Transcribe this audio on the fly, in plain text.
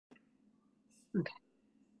Okay.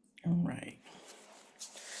 All right.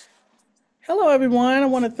 Hello, everyone. I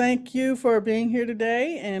want to thank you for being here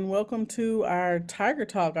today and welcome to our Tiger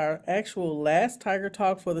Talk, our actual last Tiger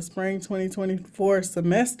Talk for the spring 2024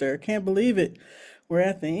 semester. Can't believe it. We're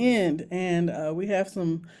at the end, and we have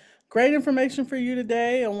some great information for you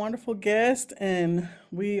today, a wonderful guest, and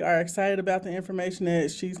we are excited about the information that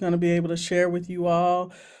she's going to be able to share with you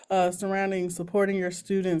all surrounding supporting your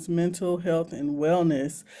students' mental health and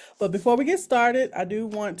wellness. But before we get started, I do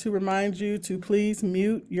want to remind you to please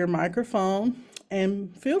mute your microphone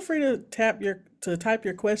and feel free to type your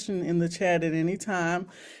question in the chat at any time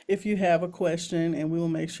if you have a question, and we will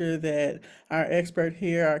make sure that our expert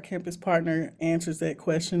here, our campus partner, answers that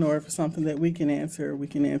question, or if it's something that we can answer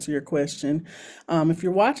your question. If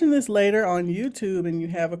you're watching this later on YouTube and you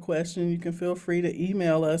have a question, you can feel free to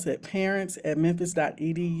email us at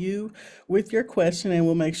parents@memphis.edu with your question, and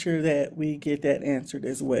we'll make sure that we get that answered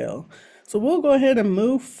as well. So we'll go ahead and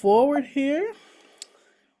move forward here.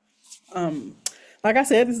 Like I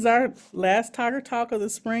said, this is our last Tiger Talk of the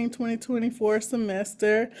spring 2024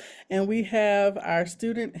 semester, and we have our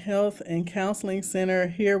Student Health and Counseling Center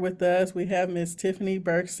here with us. We have Miss Tiffany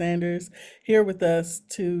Burke Sanders here with us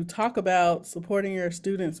to talk about supporting your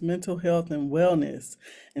students' mental health and wellness.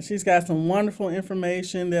 And she's got some wonderful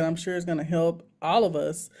information that I'm sure is going to help all of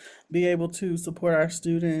us be able to support our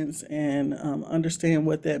students and understand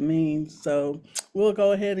what that means. So we'll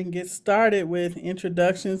go ahead and get started with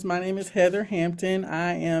introductions. My name is Heather Hampton.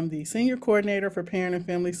 I am the Senior Coordinator for Parent and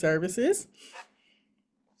Family Services.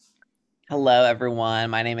 Hello, everyone.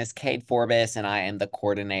 My name is Kate Forbes, and I am the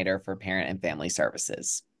coordinator for Parent and Family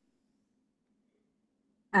Services.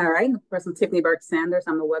 All right, person Tiffany Burke Sanders.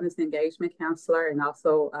 I'm a wellness and engagement counselor and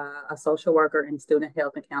also a social worker in student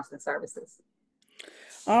health and counseling services.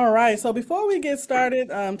 All right, so before we get started,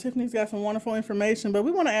 Tiffany's got some wonderful information, but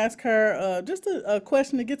we want to ask her just a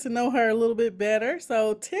question to get to know her a little bit better.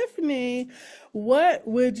 So, Tiffany, what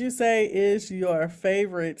would you say is your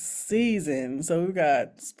favorite season? So, we've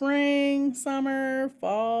got spring, summer,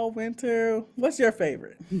 fall, winter. What's your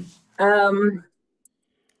favorite? Um,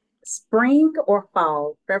 Spring or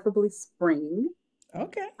fall, preferably spring.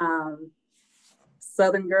 Okay. Um,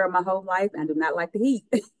 Southern girl my whole life and do not like the heat,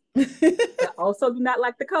 but also do not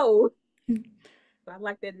like the cold. So I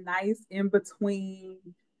like that nice in between,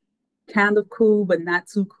 kind of cool but not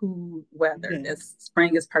too cool weather. Yeah. That's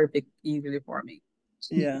spring is perfect usually for me.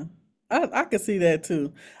 Yeah, I could see that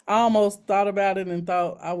too. I almost thought about it and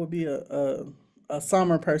thought I would be a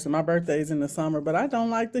summer person. My birthday's in the summer, but I don't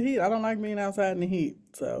like the heat. I don't like being outside in the heat.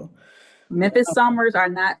 So Memphis summers are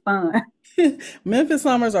not fun. Memphis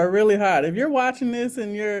summers are really hot. If you're watching this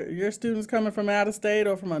and your students coming from out of state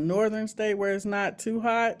or from a northern state where it's not too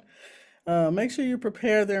hot, make sure you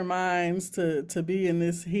prepare their minds to be in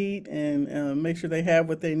this heat and make sure they have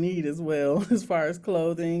what they need as well, as far as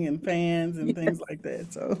clothing and fans and things like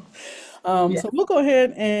that. So, Yeah. so we'll go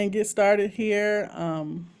ahead and get started here.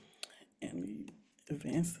 And we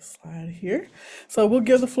advance the slide here. So we'll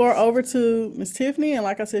give the floor over to Ms. Tiffany. And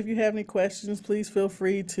like I said, if you have any questions, please feel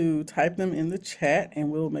free to type them in the chat and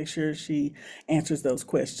we'll make sure she answers those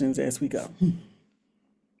questions as we go.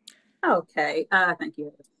 Okay. Thank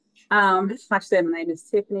you. Like I said, my name is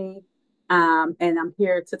Tiffany, and I'm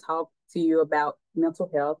here to talk to you about mental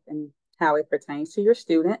health and how it pertains to your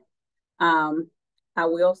student. Um, I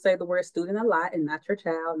will say the word student a lot, and not your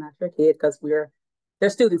child, not your kid, because they're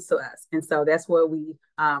students to us, and so that's where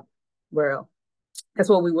well, that's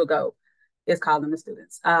where we will go. Is call them the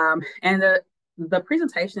students. And the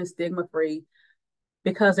presentation is stigma free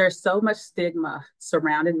because there's so much stigma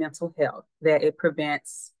surrounding mental health that it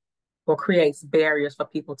prevents or creates barriers for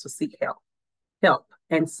people to seek help.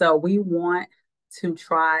 And so we want to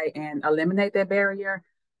try and eliminate that barrier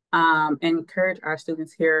and encourage our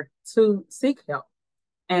students here to seek help.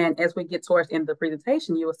 And as we get towards the end of the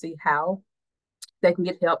presentation, you will see how they can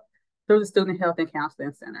get help through the Student Health and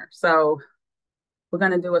Counseling Center. So we're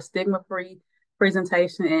going to do a stigma-free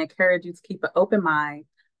presentation and encourage you to keep an open mind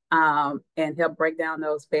and help break down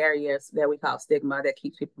those barriers that we call stigma that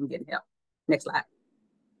keeps people from getting help. Next slide.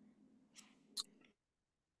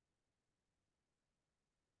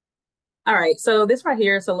 All right, so this right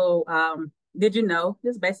here is a little, did you know?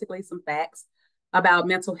 This is basically some facts about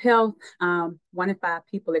mental health. 1 in 5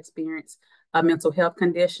 people experience a mental health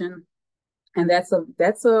condition, and that's a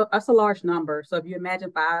large number. So if you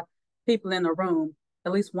imagine 5 people in a room,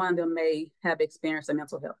 at least one of them may have experienced a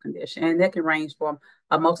mental health condition, and that can range from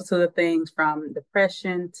a multitude of things, from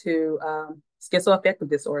depression to schizoaffective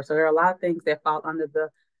disorder. So there are a lot of things that fall under the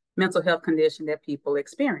mental health condition that people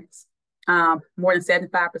experience. More than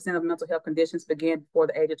 75% of mental health conditions begin before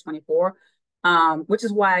the age of 24, which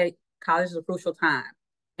is why college is a crucial time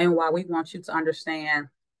and why we want you to understand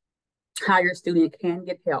how your student can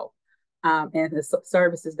get help and the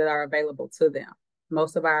services that are available to them.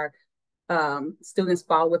 Most of our students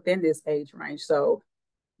fall within this age range. So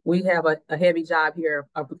we have a heavy job here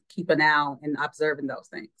of keeping an eye on and observing those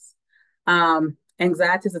things.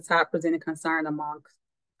 Anxiety is a top presenting concern among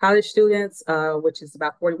college students, which is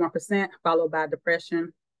about 41%, followed by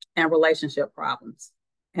depression and relationship problems.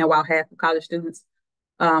 And while half of college students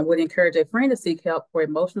would encourage a friend to seek help for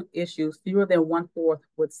emotional issues, fewer than 1/4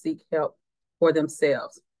 would seek help for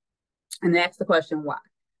themselves. And ask the question why.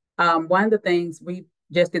 One of the things we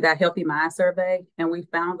just did that Healthy Mind survey, and we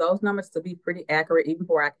found those numbers to be pretty accurate even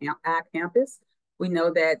for our campus. We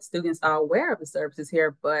know that students are aware of the services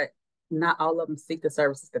here, but not all of them seek the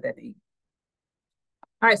services that they need.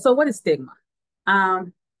 All right, so what is stigma?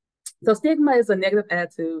 So stigma is a negative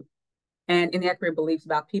attitude and inaccurate beliefs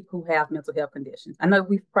about people who have mental health conditions. I know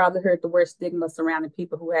we've probably heard the word stigma surrounding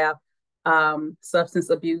people who have substance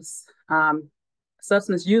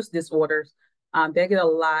use disorders. They get a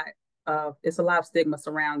lot it's a lot of stigma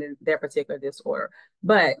surrounding their particular disorder,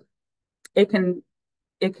 but it can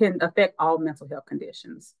affect all mental health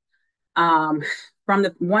conditions. From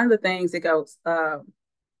one of the things that goes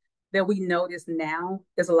that we notice now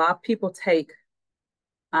is a lot of people take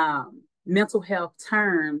mental health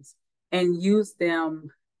terms and use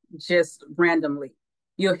them just randomly.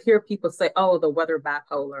 You'll hear people say, "Oh, the weather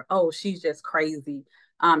bipolar," "Oh, she's just crazy,"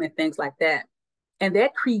 and things like that, and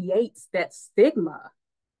that creates that stigma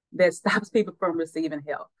that stops people from receiving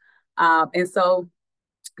help. And so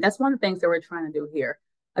that's one of the things that we're trying to do here.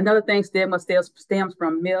 Another thing, stigma stems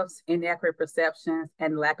from myths, inaccurate perceptions,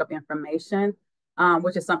 and lack of information,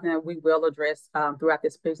 which is something that we will address throughout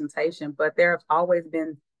this presentation. But there have always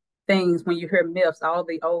been things when you hear myths, all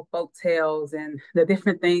the old folk tales and the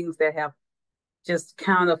different things that have just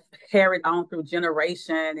kind of carried on through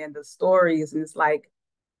generation and the stories. And it's like,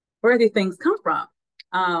 where do things come from?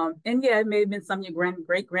 And yeah, it may have been something your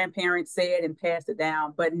great grandparents said and passed it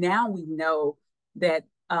down, but now we know that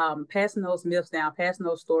passing those myths down, passing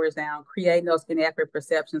those stories down, creating those inaccurate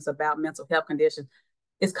perceptions about mental health conditions,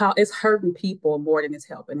 it's hurting people more than it's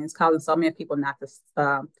helping. It's causing so many people not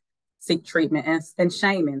to seek treatment, and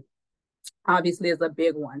shaming obviously is a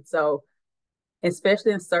big one. So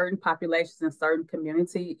especially in certain populations in certain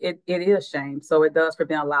community, it is shame. So it does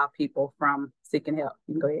prevent a lot of people from seeking help.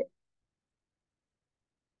 You can go ahead.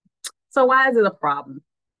 So why is it a problem?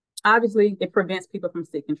 Obviously, it prevents people from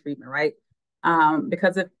seeking treatment, right?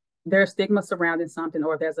 Because if there's stigma surrounding something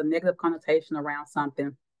or there's a negative connotation around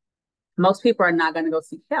something, most people are not going to go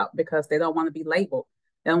seek help because they don't want to be labeled.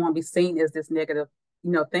 They don't want to be seen as this negative,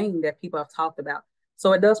 thing that people have talked about.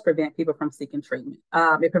 So it does prevent people from seeking treatment.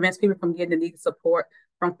 It prevents people from getting the needed support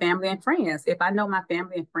from family and friends. If I know my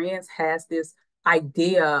family and friends has this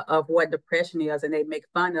idea of what depression is and they make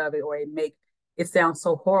fun of it or it sounds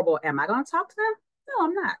so horrible, am I going to talk to them? No,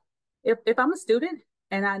 I'm not. If I'm a student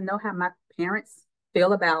and I know how my parents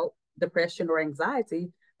feel about depression or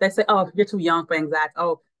anxiety, they say, "Oh, you're too young for anxiety.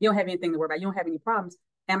 Oh, you don't have anything to worry about. You don't have any problems."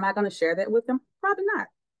 Am I going to share that with them? Probably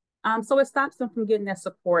not. So it stops them from getting that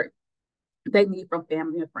support they need from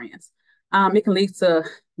family and friends. It can lead to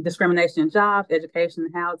discrimination in jobs, education,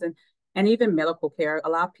 housing, and even medical care. A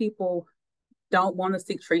lot of people don't want to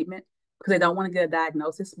seek treatment because they don't want to get a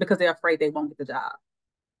diagnosis because they're afraid they won't get the job.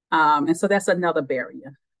 And so that's another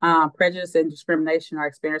barrier. Prejudice and discrimination are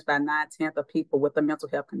experienced by 9/10 of people with a mental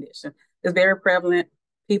health condition. It's very prevalent.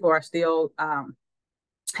 People are still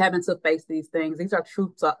having to face these things. These are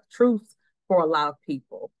truths for a lot of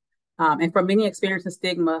people. And for many, experiencing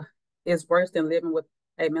stigma is worse than living with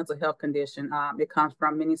a mental health condition. It comes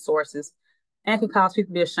from many sources and can cause people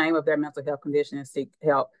to be ashamed of their mental health condition and seek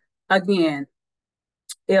help. Again,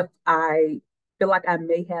 if I feel like I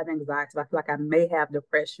may have anxiety, if I feel like I may have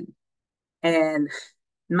depression, and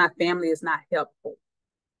my family is not helpful,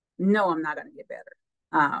 no, I'm not going to get better.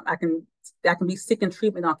 I can be seeking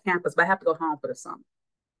treatment on campus, but I have to go home for the summer.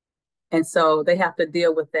 And so they have to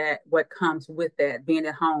deal with that, what comes with that, being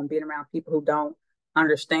at home, being around people who don't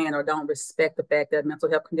understand or don't respect the fact that mental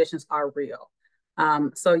health conditions are real.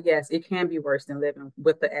 So yes, it can be worse than living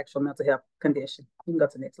with the actual mental health condition. You can go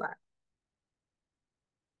to the next slide.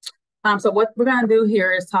 So what we're going to do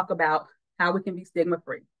here is talk about how we can be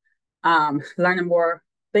stigma-free. Learning more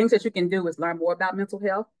things that you can do is learn more about mental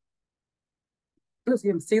health. You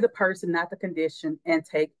can see the person, not the condition, and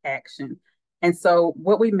take action. And so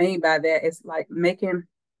what we mean by that is like making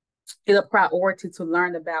it a priority to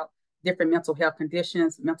learn about different mental health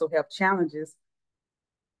conditions, mental health challenges,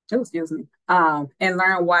 and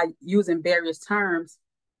learn why using various terms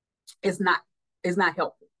is not is not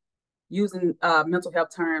helpful. Using mental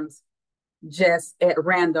health terms just at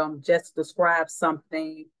random, just to describe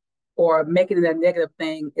something or making it a negative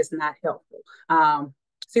thing is not helpful.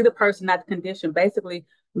 See the person, not the condition. Basically,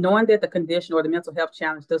 knowing that the condition or the mental health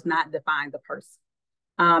challenge does not define the person.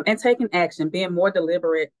 And taking action, being more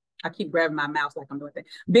deliberate. I keep grabbing my mouse like I'm doing things.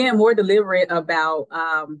 Being more deliberate about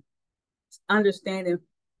understanding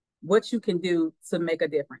what you can do to make a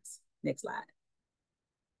difference. Next slide.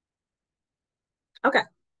 Okay.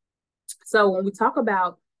 So when we talk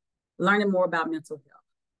about learning more about mental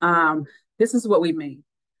health, this is what we mean.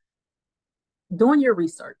 Doing your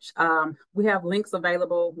research. We have links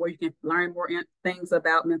available where you can learn more things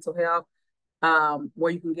about mental health,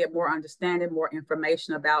 where you can get more understanding, more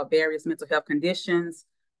information about various mental health conditions,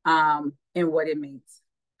 and what it means.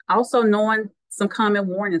 Also knowing some common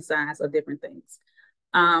warning signs of different things.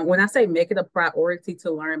 When I say make it a priority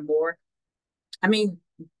to learn more, I mean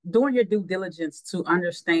doing your due diligence to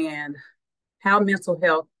understand how mental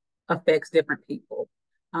health affects different people,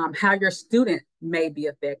 how your student may be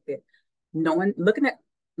affected,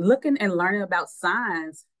 looking and learning about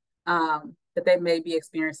signs that they may be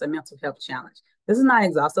experiencing a mental health challenge. This is not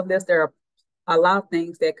exhaustive list. There are a lot of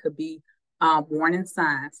things that could be warning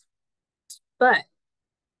signs. But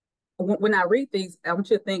when I read these, I want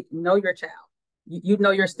you to think, know your child. You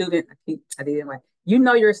know your student. I did anyway. You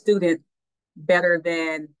know your student better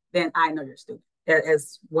than I know your student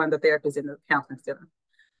as one of the therapists in the counseling center.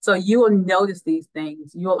 So you will notice these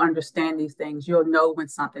things. You'll understand these things. You'll know when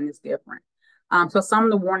something is different. So some of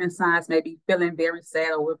the warning signs may be feeling very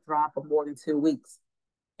sad or withdrawn for more than 2 weeks.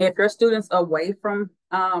 If your student's away from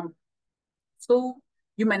school,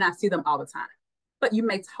 you may not see them all the time, but you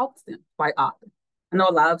may talk to them quite often. I know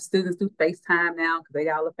a lot of students do FaceTime now because they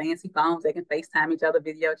got all the fancy phones. They can FaceTime each other,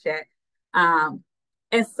 video chat.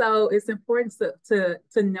 And so it's important to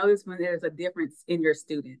notice when there's a difference in your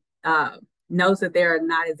student. Notice that they're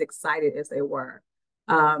not as excited as they were.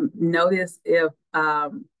 Notice if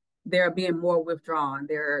they're being more withdrawn.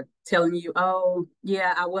 They're telling you, oh,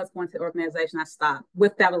 yeah, I was going to the organization, I stopped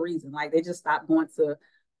without a reason. Like they just stopped going to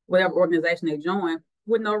whatever organization they joined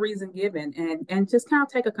with no reason given. And just kind of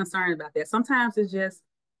take a concern about that. Sometimes it's just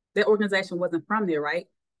that organization wasn't from there, right?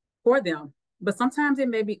 For them. But sometimes it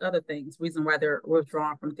may be other things, reason why they're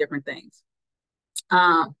withdrawn from different things.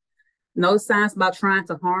 No signs about trying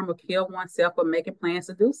to harm or kill oneself or making plans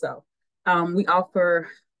to do so. We offer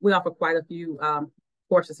quite a few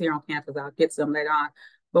courses here on campus. I'll get to them later on.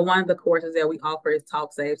 But one of the courses that we offer is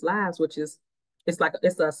Talk Saves Lives, which is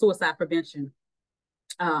it's a suicide prevention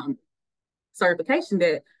certification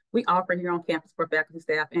that we offer here on campus for faculty,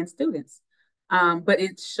 staff, and students. But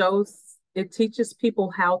it teaches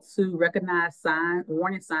people how to recognize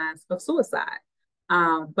warning signs of suicide,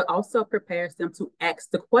 but also prepares them to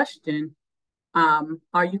ask the question,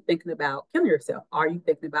 are you thinking about killing yourself? Are you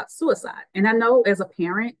thinking about suicide? And I know as a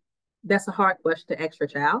parent, that's a hard question to ask your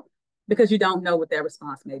child because you don't know what their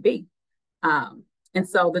response may be. And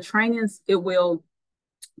so the trainings, it will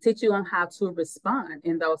teach you on how to respond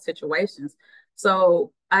in those situations.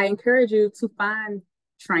 So I encourage you to find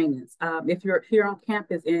trainings. If you're here on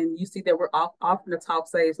campus and you see that we're offering the Talk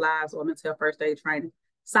Saves Lives or mental health first aid training,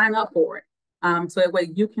 sign up for it. So that way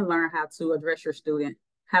you can learn how to address your student,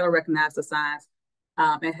 how to recognize the signs,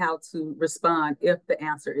 and how to respond if the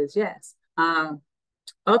answer is yes.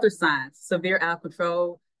 Other signs, severe out of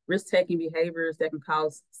control, risk-taking behaviors that can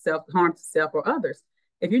cause harm to self or others.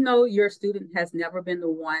 If you know your student has never been the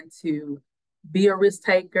one to be a risk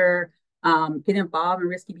taker, get involved in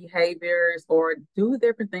risky behaviors or do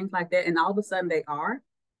different things like that, and all of a sudden they are,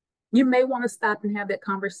 you may want to stop and have that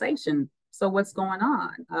conversation. So what's going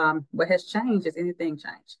on? What has changed? Has anything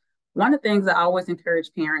changed? One of the things I always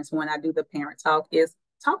encourage parents when I do the parent talk is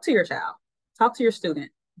talk to your child, talk to your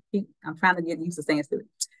student. I'm trying to get used to saying student.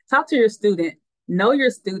 Talk to your student, know your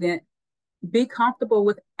student, be comfortable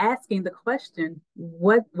with asking the question,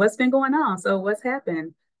 what's been going on? So what's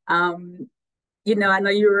happened? I know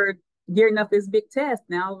you were gearing up this big test.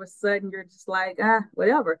 Now all of a sudden you're just like,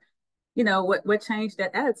 whatever. What changed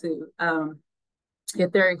that attitude?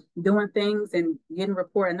 If they're doing things and getting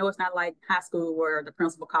report, I know it's not like high school where the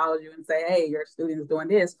principal calls you and say, hey, your student is doing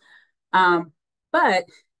this. But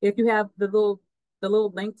if you have the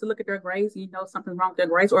little link to look at their grades, something's wrong with their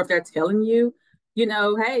grades, or if they're telling you,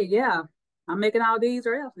 hey, yeah, I'm making all D's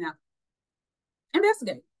or F's now.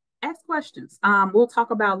 Investigate, ask questions. We'll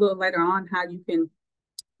talk about a little later on how you can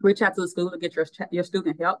reach out to the school to get your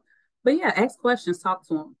student help. But yeah, ask questions, talk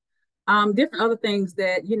to them. Different other things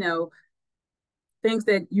that, things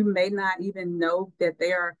that you may not even know that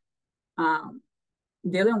they are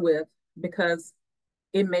dealing with because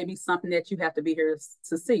it may be something that you have to be here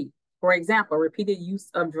to see. For example, repeated use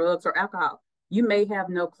of drugs or alcohol. You may have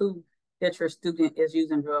no clue that your student is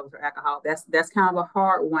using drugs or alcohol. That's kind of a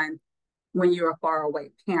hard one when you're a far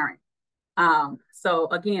away parent. So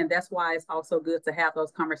again, that's why it's also good to have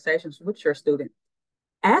those conversations with your student.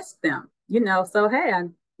 Ask them, so hey, I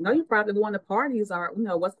know you probably going to parties, or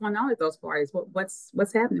what's going on at those parties?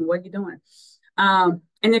 What's happening? What are you doing? And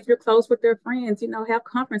if you're close with their friends, have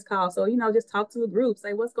conference calls. So, just talk to a group,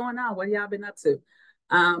 say what's going on, what y'all been up to.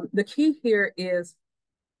 The key here is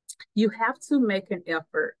you have to make an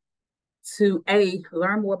effort to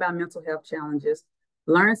learn more about mental health challenges,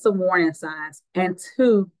 learn some warning signs, and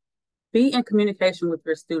two, be in communication with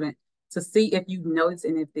your student to see if you notice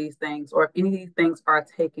any of these things or if any of these things are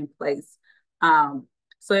taking place.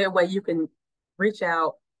 So that way you can reach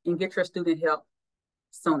out and get your student help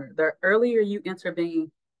sooner. The earlier you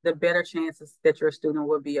intervene, the better chances that your student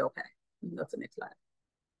will be okay. Go to the next slide.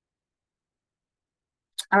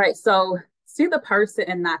 All right, so see the person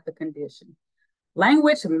and not the condition.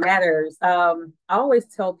 Language matters. I always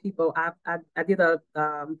tell people, I did a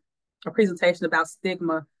presentation about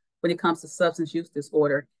stigma when it comes to substance use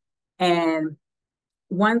disorder. And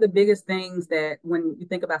one of the biggest things that when you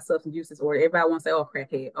think about substance use disorder, everybody wants to say, oh,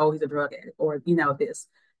 crackhead, oh, he's a drug addict, or, this.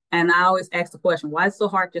 And I always ask the question, why is it so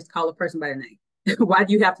hard to just call a person by their name? Why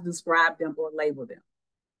do you have to describe them or label them?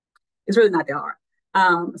 It's really not that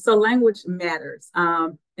hard. So language matters.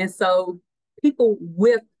 And so people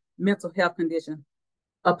with mental health conditions,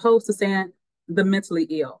 opposed to saying the mentally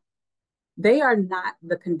ill, they are not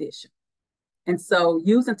the condition. And so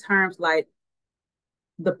using terms like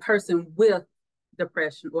the person with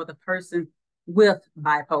depression or the person with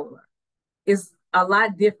bipolar is a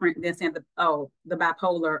lot different than saying the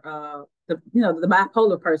bipolar, the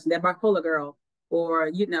bipolar person, that bipolar girl,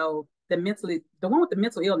 or the one with the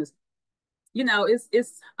mental illness.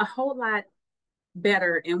 It's a whole lot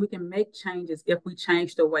better, and we can make changes if we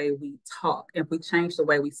change the way we talk, if we change the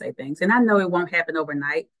way we say things. And I know it won't happen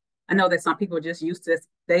overnight. I know that some people are just used to this.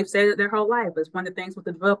 They've said it their whole life. But it's one of the things with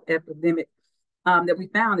the drug epidemic that we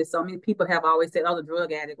found is so many people have always said, oh, the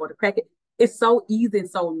drug addict or the crack addict. It's so easy and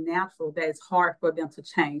so natural that it's hard for them to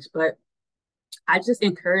change. But I just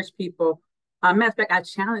encourage people. Matter of fact, I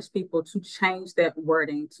challenge people to change that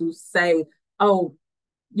wording to say, oh,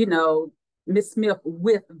 Miss Smith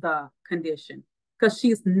with the condition, because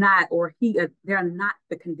she's not, or they're not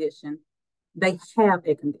the condition. They have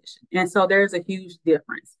a condition. And so there's a huge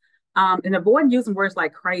difference. And avoiding using words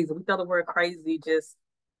like crazy. We feel the word crazy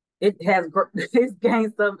it's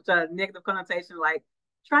gained such a negative connotation. Like,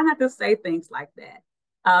 try not to say things like that.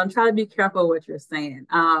 Try to be careful what you're saying.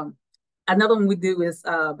 Another one we do is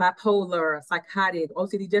bipolar, psychotic,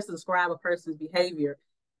 OCD, just to describe a person's behavior.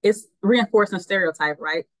 It's reinforcing a stereotype,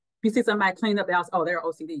 right? If you see somebody clean up the house, oh, they're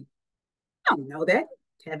OCD. You don't know that.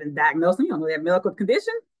 You haven't diagnosed them. You don't know their medical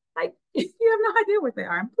condition. Like, you have no idea what they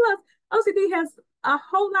are. And plus, OCD has a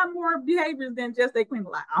whole lot more behaviors than just they clean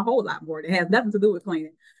a whole lot more. It has nothing to do with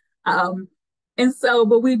cleaning.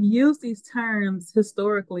 But we've used these terms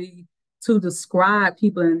historically to describe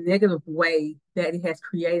people in a negative way, that it has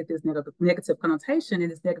created this negative connotation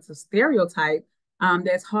and this negative stereotype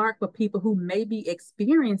that's hard for people who may be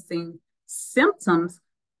experiencing symptoms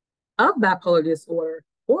of bipolar disorder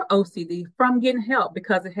or OCD from getting help,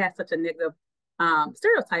 because it has such a negative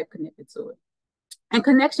stereotype connected to it. And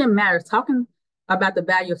connection matters. Talking about the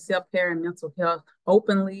value of self-care and mental health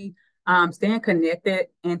openly, staying connected,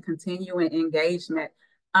 and continuing engagement.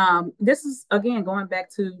 This is, again, going back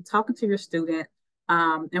to talking to your student.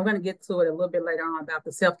 And we're going to get to it a little bit later on about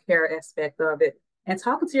the self-care aspect of it. And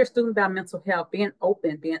talking to your student about mental health, being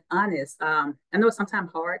open, being honest. I know it's sometimes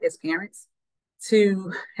hard as parents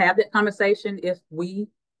to have that conversation if we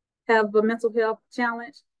have a mental health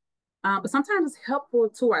challenge. But sometimes it's helpful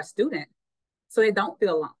to our student so they don't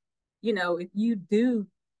feel alone. If you do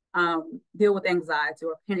deal with anxiety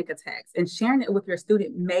or panic attacks, and sharing it with your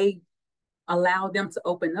student may allow them to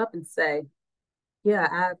open up and say,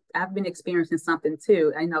 yeah, I've been experiencing something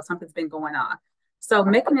too. I know something's been going on. So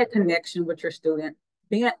making that connection with your student,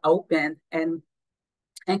 being open and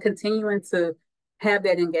continuing to have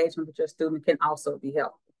that engagement with your student can also be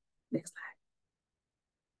helpful. Next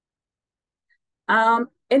slide.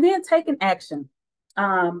 And then taking action.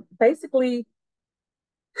 Basically,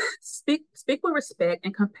 speak with respect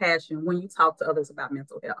and compassion when you talk to others about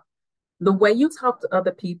mental health. The way you talk to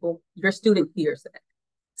other people, your student hears that.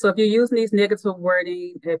 So if you're using these negative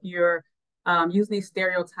wording, if you're using these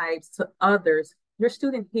stereotypes to others, your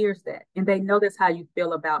student hears that, and they know that's how you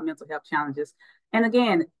feel about mental health challenges. And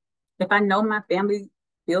again, if I know my family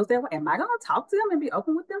feels that way, am I going to talk to them and be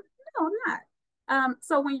open with them? No, I'm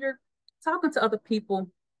So when you're talking to other people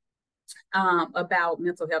about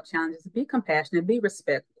mental health challenges, be compassionate, be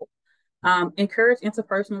respectful, encourage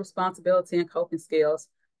interpersonal responsibility and coping skills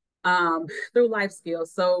through life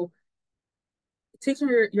skills. So teaching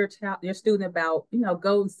your child, your student about,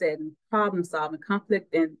 goal setting, problem solving,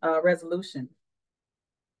 conflict and resolution.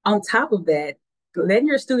 On top of that, letting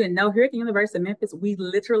your student know here at the University of Memphis, we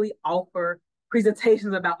literally offer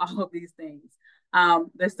presentations about all of these things.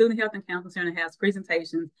 The Student Health and Counseling Center has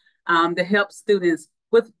presentations to help students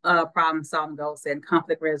with problem solving, goal setting,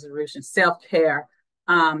 conflict resolution, self-care,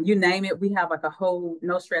 you name it. We have like a whole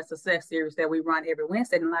no stress success series that we run every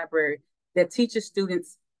Wednesday in the library that teaches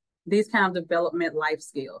students these kind of development life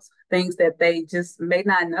skills, things that they just may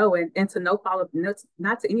not know, and to no fault,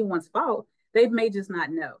 not to anyone's fault, they may just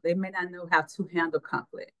not know. They may not know how to handle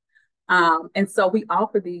conflict. And so we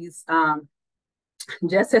offer these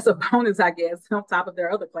just as a bonus, I guess, on top of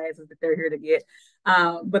their other classes that they're here to get.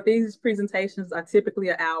 But these presentations are typically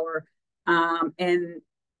an hour. And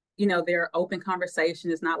they're open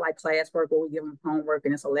conversation. It's not like classwork where we give them homework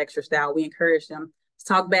and it's a lecture style. We encourage them to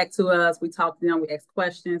talk back to us. We talk to them, we ask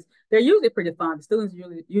questions. They're usually pretty fun. The students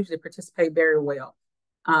usually participate very well.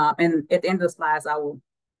 And at the end of the slides, I will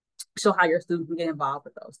show how your student can get involved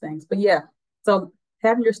with those things. But yeah, so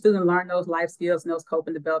having your student learn those life skills and those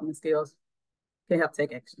coping development skills can help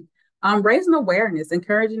take action. Raising awareness,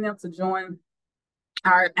 encouraging them to join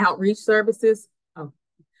our outreach services. Oh,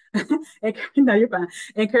 no, you're fine.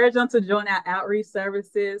 Encourage them to join our outreach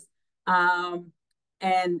services and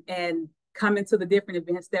come into the different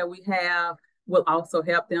events that we have will also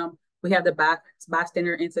help them. We have the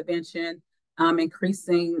bystander intervention,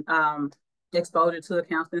 increasing exposure to the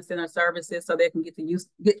counseling center services so they can get used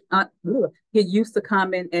to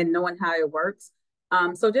coming and knowing how it works.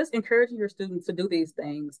 So just encouraging your students to do these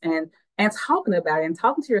things and talking about it and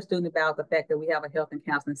talking to your student about the fact that we have a health and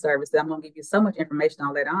counseling service that I'm going to give you so much information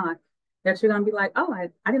on later on that you're going to be like, oh, I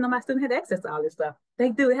didn't know my student had access to all this stuff.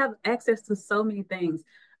 They do. They have access to so many things.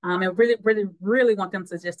 And really, really, really want them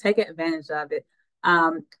to just take advantage of it.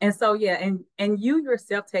 And so, yeah, and you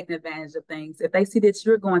yourself taking advantage of things. If they see that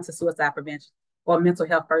you're going to suicide prevention or mental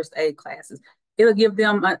health first aid classes, it'll give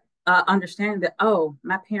them understanding that, oh,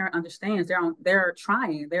 my parent understands. They're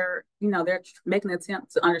trying. They're making an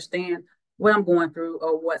attempt to understand what I'm going through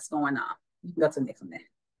or what's going on. You can go to the next one there.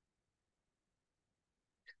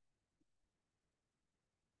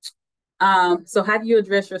 So how do you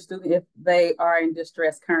address your student if they are in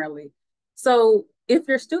distress currently? So if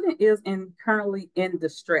your student is currently in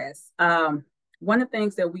distress, one of the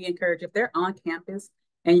things that we encourage, if they're on campus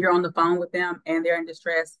and you're on the phone with them and they're in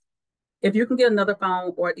distress, if you can get another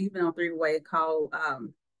phone or even on three-way, call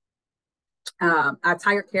our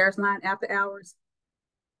Tiger Cares line after hours.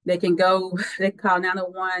 They can call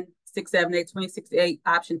 901-678-2068,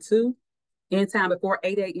 option 2, anytime before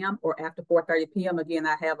 8 a.m. or after 4:30 p.m. Again,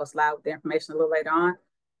 I have a slide with the information a little later on.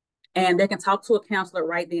 And they can talk to a counselor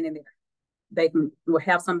right then and there. Will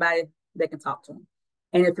have somebody they can talk to them.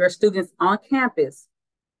 And if your student's on campus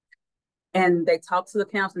and they talk to the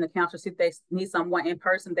counselor see if they need someone in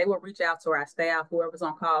person, they will reach out to our staff, whoever's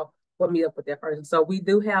on call will meet up with that person. So we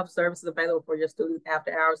do have services available for your students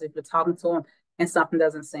after hours if you're talking to them and something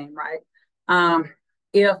doesn't seem right.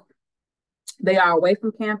 If they are away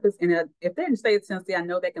from campus and if they're in the state of Tennessee, I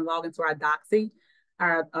know they can log into our Doxy,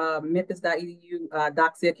 our memphis.edu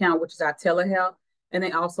Doxy account, which is our telehealth. And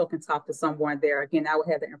they also can talk to someone there. Again, I will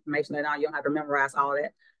have the information later on. You don't have to memorize all of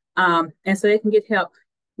that. And so they can get help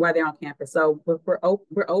while they're on campus. So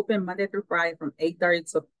we're open Monday through Friday from 8 a.m.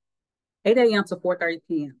 to 4:30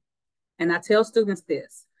 p.m. And I tell students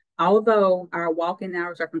this, although our walk-in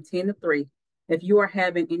hours are from 10 to 3, if you are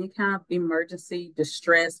having any kind of emergency,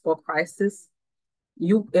 distress, or crisis,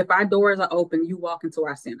 if our doors are open, you walk into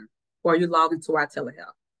our center or you log into our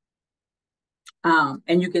telehealth.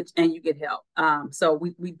 And you get help. So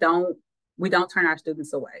we don't turn our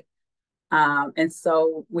students away. And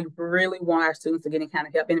so we really want our students to get any kind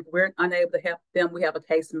of help. And if we're unable to help them, we have a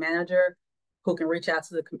case manager who can reach out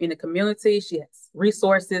to in the community. She has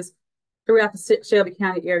resources throughout the Shelby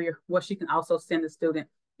County area where she can also send the student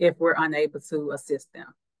if we're unable to assist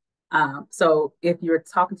them. So if you're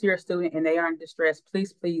talking to your student and they are in distress,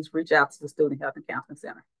 please reach out to the Student Health and Counseling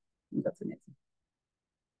Center. That's the next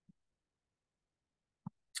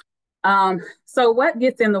one. So what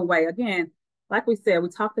gets in the way? Again, like we said, we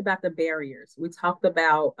talked about the barriers. We talked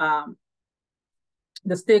about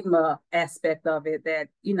the stigma aspect of it that,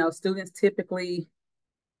 students typically,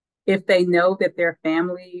 if they know that their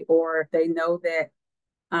family or if they know that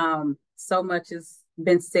so much has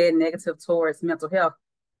been said negative towards mental health,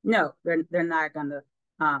 no, they're not going to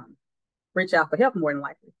reach out for help more than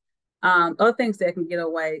likely. Other things that can get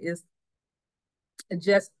away is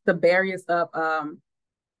just the barriers of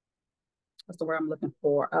what's the word I'm looking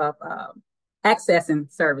for, of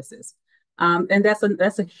accessing services. And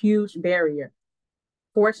that's a huge barrier.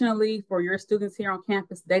 Fortunately for your students here on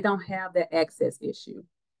campus, they don't have that access issue.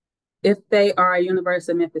 If they are a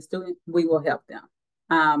University of Memphis student, we will help them.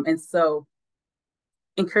 And so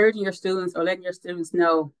encouraging your students or letting your students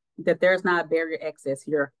know that there's not a barrier access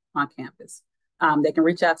here on campus. They can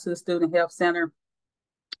reach out to the Student Health Center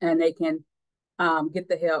and they can get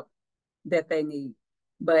the help that they need.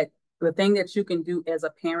 But the thing that you can do as a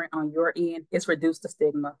parent on your end is reduce the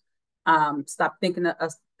stigma. Stop thinking of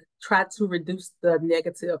us, try to reduce the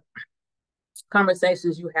negative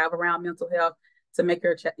conversations you have around mental health to make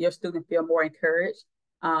your student feel more encouraged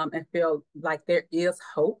and feel like there is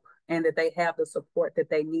hope and that they have the support that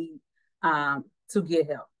they need to get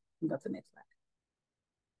help. Go to the next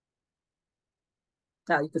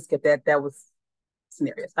slide. You can skip that. That was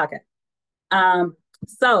scenarios. Okay.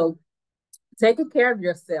 So taking care of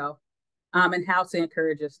yourself and how to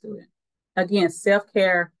encourage your student. Again,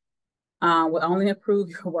 self-care will only improve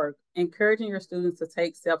your work. Encouraging your students to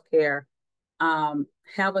take self-care,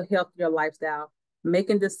 have a healthier lifestyle,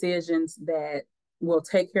 making decisions that will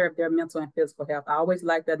take care of their mental and physical health. I always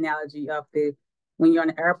like the analogy of when you're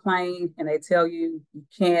on an airplane and they tell you you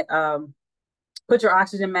can't put your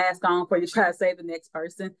oxygen mask on before you try to save the next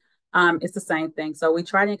person. It's the same thing. So we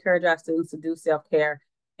try to encourage our students to do self-care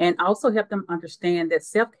and also help them understand that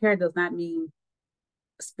self-care does not mean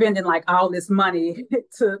spending like all this money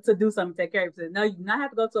to do something to take care of yourself. No, you do not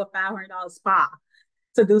have to go to a $500 spa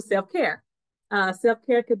to do self-care.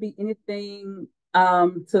 Self-care could be anything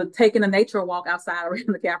to taking a nature walk outside around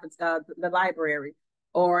the library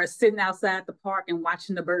or sitting outside the park and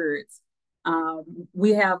watching the birds.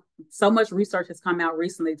 We have so much research has come out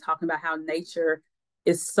recently talking about how nature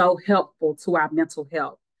is so helpful to our mental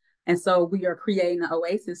health. And so we are creating an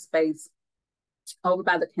oasis space over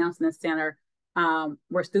by the counseling center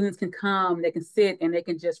where students can come, they can sit and they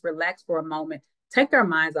can just relax for a moment, take their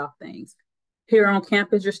minds off things. Here on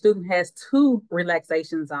campus, your student has 2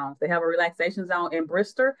 relaxation zones. They have a relaxation zone in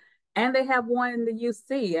Bristol and they have one in the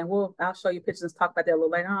UC. And I'll show you pictures and talk about that a little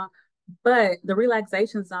later on. But the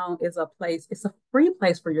relaxation zone is a place, it's a free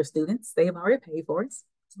place for your students. They've already paid for it.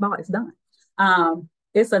 It's done.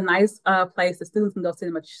 It's a nice place. The students can go sit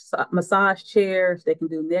in massage chairs. They can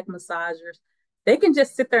do neck massagers. They can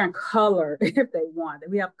just sit there and color if they want.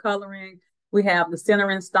 We have coloring. We have the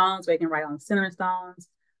centering stones. They can write on the centering stones.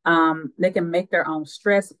 They can make their own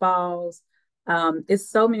stress balls. It's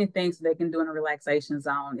so many things they can do in a relaxation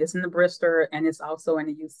zone. It's in the Bristol and it's also in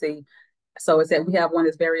the UC. So it's that we have one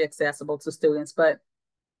that's very accessible to students. But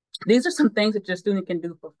these are some things that your student can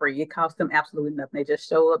do for free. It costs them absolutely nothing. They just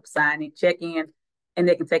show up, sign in, check in, and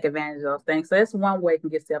they can take advantage of those things. So that's one way you can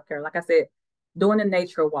get self-care. Like I said, doing the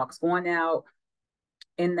nature walks, going out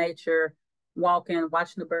in nature, walking,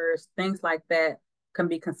 watching the birds, things like that can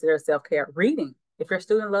be considered self-care. Reading. If your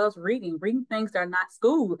student loves reading things that are not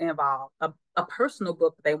school involved, a personal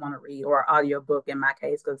book that they want to read or an audio book in my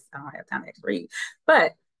case, because I don't have time to actually read.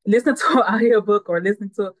 But listening to an audio book or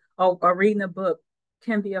listening to or reading a book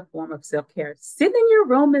can be a form of self-care. Sitting in your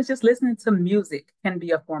room and just listening to music can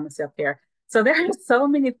be a form of self-care. So there are so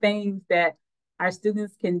many things that our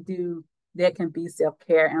students can do that can be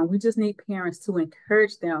self-care. And we just need parents to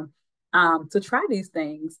encourage them to try these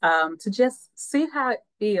things, to just see how it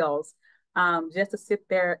feels, just to sit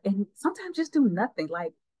there and sometimes just do nothing,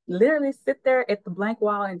 like literally sit there at the blank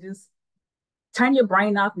wall and just turn your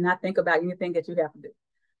brain off and not think about anything that you have to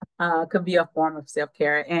do. Could be a form of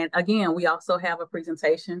self-care. And again, we also have a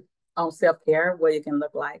presentation on self-care, what it can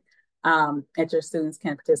look like that your students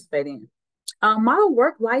can participate in. Model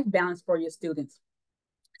work-life balance for your students.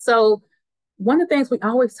 So one of the things we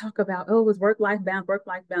always talk about, is work-life balance,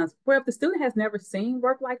 work-life balance. Well, if the student has never seen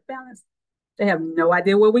work-life balance, they have no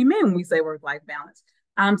idea what we mean when we say work-life balance.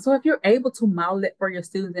 So if you're able to model it for your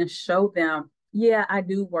students and show them, yeah, I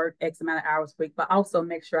do work X amount of hours a week, but also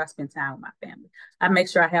make sure I spend time with my family. I make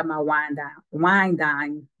sure I have my wind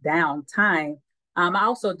down time. I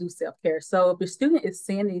also do self-care. So if your student is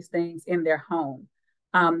seeing these things in their home,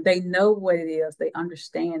 they know what it is, they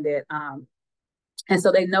understand it. And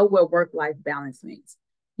so they know what work-life balance means.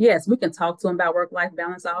 Yes, we can talk to them about work-life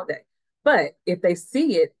balance all day, but if they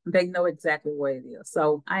see it, they know exactly what it is.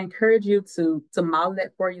 So I encourage you to model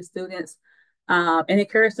that for your students and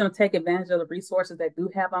encourage them to take advantage of the resources they do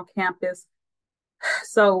have on campus.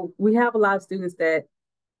 So we have a lot of students that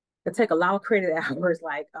take a lot of credit hours,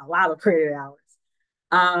 like a lot of credit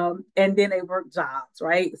hours. And then they work jobs,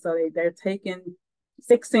 right? So they're taking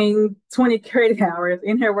 16, 20 credit hours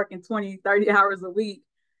in here working 20, 30 hours a week.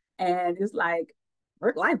 And it's like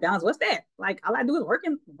work-life balance. What's that? Like all I do is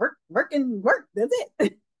work. That's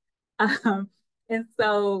it. um, and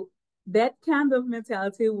so that kind of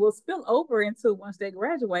mentality will spill over into once they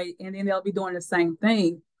graduate, and then they'll be doing the same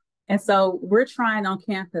thing. And so we're trying on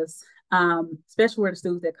campus, especially where the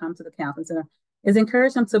students that come to the counseling center, is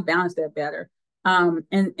encourage them to balance that better.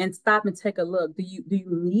 And stop and take a look. Do you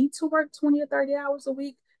need to work 20 or 30 hours a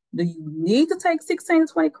week? Do you need to take 16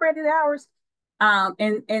 to 20 credit hours?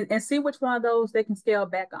 And see which one of those they can scale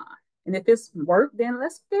back on. And if it's work, then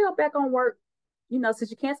let's scale back on work. Since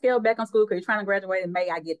you can't scale back on school because you're trying to graduate in May,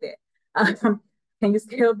 I get that. Can you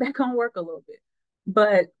scale back on work a little bit?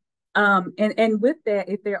 But and with that,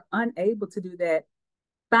 if they're unable to do that,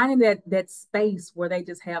 finding that space where they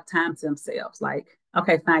just have time to themselves. Like,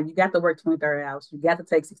 okay, fine, you got to work 20, 30 hours. You got to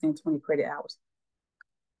take 16, 20 credit hours.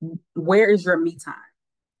 Where is your me time?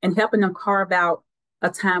 And helping them carve out a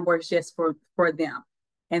time where it's just for them.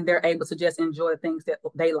 And they're able to just enjoy the things that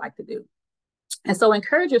they like to do. And so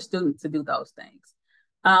encourage your students to do those things.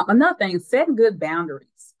 Another thing, setting good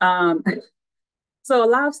boundaries. So a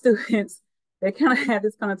lot of students, they kind of have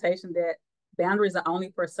this connotation that boundaries are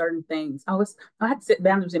only for certain things. I have to set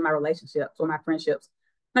boundaries in my relationships or my friendships.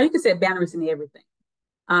 No, you can set boundaries in everything.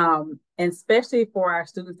 And especially for our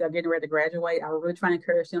students that are getting ready to graduate, I would really try to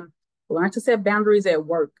encourage them to learn to set boundaries at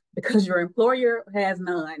work because your employer has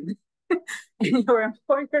none. And your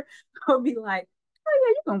employer will be like,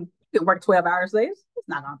 oh yeah, you can work 12 hours later. It's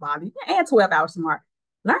not gonna bother you. And 12 hours tomorrow.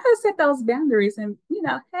 Learn how to set those boundaries and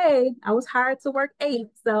hey, I was hired to work 8.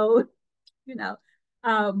 So,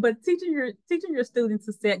 but teaching your students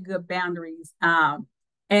to set good boundaries,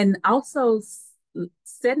 and also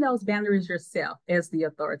setting those boundaries yourself as the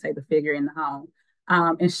authoritative figure in the home,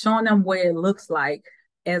 and showing them what it looks like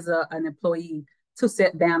as an employee to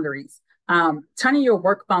set boundaries. Turning your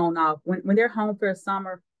work phone off when they're home for the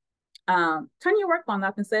summer. Turn your work phone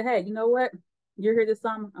off and say, hey, you know what? You're here this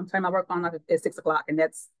summer. I'm turning my work phone off at 6 o'clock, and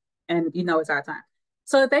it's our time.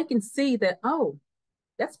 So that they can see that, oh,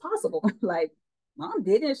 that's possible. Like mom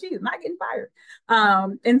did, and she's not getting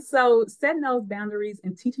fired. And so setting those boundaries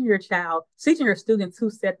and teaching your students to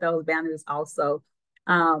set those boundaries also,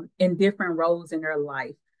 in different roles in their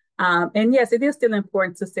life. And yes, it is still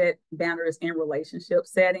important to set boundaries in relationship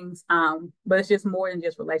settings, but it's just more than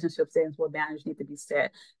just relationship settings where boundaries need to be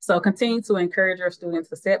set. So continue to encourage your students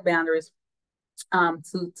to set boundaries,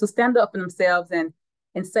 to stand up for themselves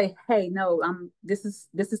and say, hey, no, this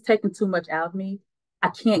is taking too much out of me. I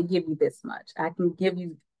can't give you this much. I can give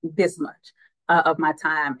you this much of my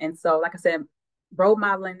time. And so, like I said, role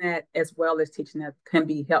modeling that as well as teaching that can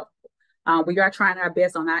be helpful. We are trying our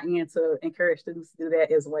best on our end to encourage students to do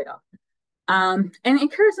that as well. And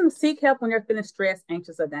encourage them to seek help when they're feeling stressed,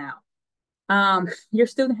 anxious, or down. Your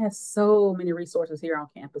student has so many resources here on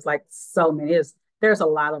campus, like so many. There's a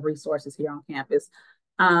lot of resources here on campus.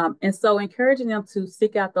 And so encouraging them to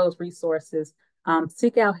seek out those resources,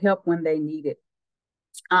 seek out help when they need it.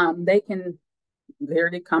 They can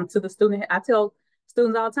literally come to the student. I tell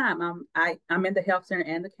students all the time, I'm in the health center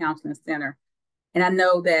and the counseling center. And I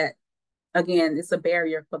know that, again, it's a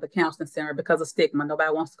barrier for the counseling center because of stigma.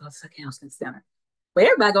 Nobody wants to go to the counseling center. But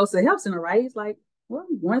everybody goes to the health center, right? It's like, well,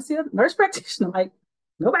 you want to see a nurse practitioner? Like,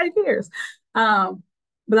 nobody cares.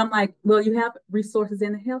 But I'm like, well, you have resources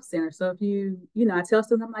in the health center. So if I tell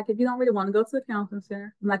students, I'm like, if you don't really want to go to the counseling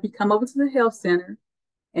center, I'm like, you come over to the health center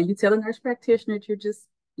and you tell a nurse practitioner that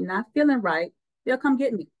you're not feeling right, they'll come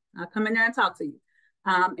get me. I'll come in there and talk to you.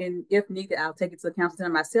 And if needed, I'll take it to the counseling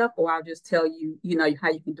center myself, or I'll just tell you, how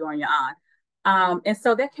you can do on your own. And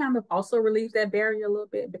so that kind of also relieves that barrier a little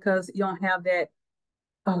bit because you don't have that,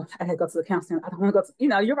 oh, I had to go to the counseling center. I don't want to go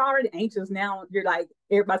to, you're already anxious. Now you're like,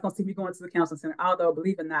 everybody's going to see me going to the counseling center. Although,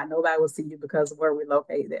 believe it or not, nobody will see you because of where we're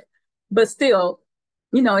located at. But still,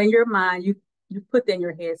 in your mind, you put that in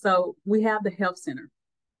your head. So we have the health center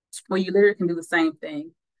where you literally can do the same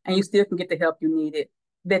thing and you still can get the help you need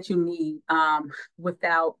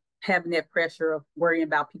without having that pressure of worrying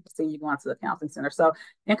about people seeing you going to the counseling center. So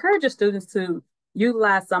encourage your students to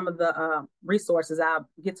utilize some of the resources I'll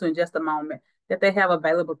get to in just a moment that they have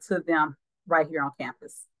available to them right here on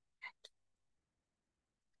campus.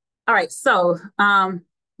 All right, so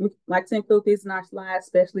we like to include these in our slides,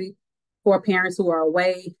 especially for parents who are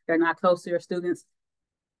away, they're not close to your students.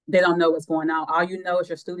 They don't know what's going on. All you know is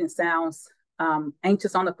your student sounds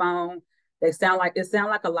anxious on the phone. It sounds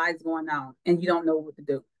like a lot's going on and you don't know what to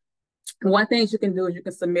do. One thing you can do is you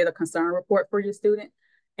can submit a concern report for your student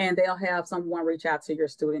and they'll have someone reach out to your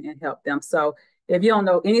student and help them. So If you don't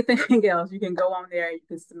know anything else, you can go on there. You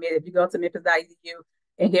can submit. If you go to memphis.edu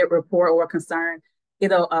and hit report or concern,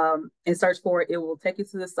 it'll and search for it. It will take you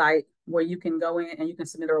to the site where you can go in and you can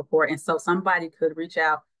submit a report. And so somebody could reach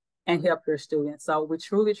out and help your students. So we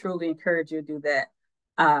truly, truly encourage you to do that.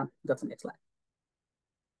 Go to the next slide.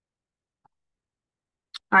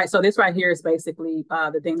 All right, so this right here is basically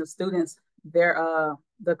the thing of students, their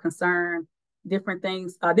the concern, different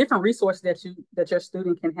things, different resources that your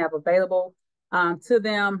student can have available to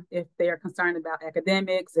them if they're concerned about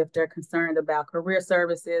academics, if they're concerned about career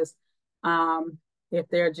services, if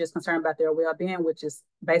they're just concerned about their well-being, which is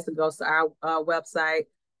basically goes to our website.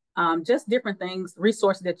 Just different things,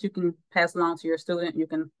 resources that you can pass along to your student. You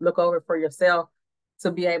can look over for yourself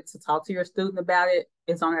to be able to talk to your student about it.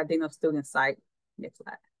 It's on our Dean of Students site. Next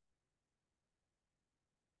slide.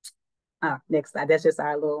 Next slide. That's just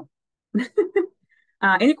our little.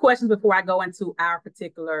 Any questions before I go into our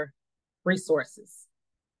particular resources?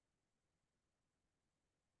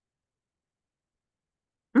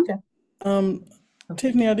 Okay.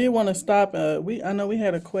 Tiffany, I did want to stop. I know we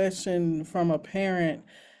had a question from a parent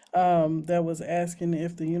that was asking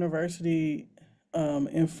if the university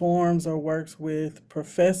informs or works with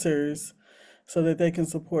professors so that they can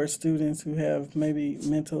support students who have maybe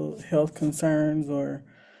mental health concerns or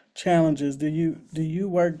challenges. Do you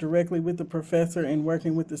work directly with the professor in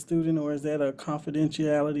working with the student, or is that a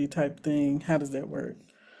confidentiality type thing? How does that work?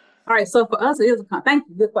 All right. So for us, it is thank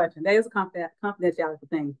you. Good question. That is a confidentiality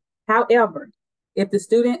thing. However, if the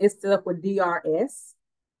student is set up with DRS,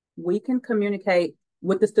 we can communicate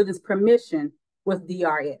with the student's permission with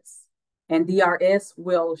DRS. And DRS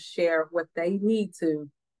will share what they need to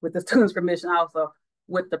with the student's permission also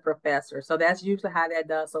with the professor. So that's usually how that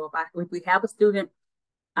does. So if we have a student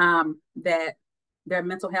that their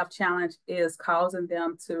mental health challenge is causing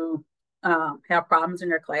them to have problems in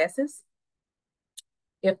their classes,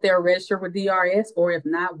 if they're registered with DRS, or if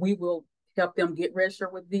not, we will help them get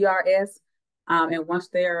registered with DRS. And once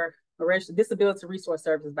they're registered, Disability Resource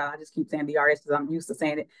Services, but I just keep saying DRS because I'm used to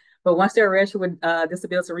saying it. But once they're registered with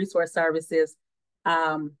Disability Resource Services,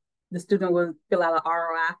 the student will fill out an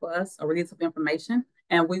ROI for us, a release of information,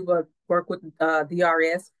 and we will work with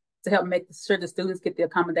DRS to help make sure the students get the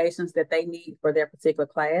accommodations that they need for their particular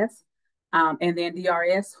class. And then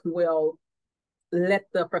DRS will let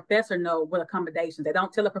the professor know what accommodations. They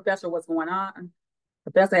don't tell the professor what's going on.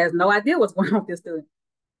 The professor has no idea what's going on with this student.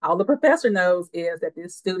 All the professor knows is that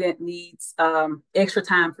this student needs extra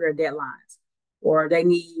time for their deadlines, or they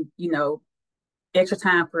need, extra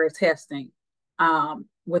time for testing,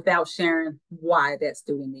 without sharing why that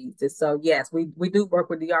student needs it. So yes, we do work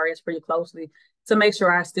with DRS pretty closely to make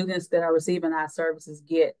sure our students that are receiving our services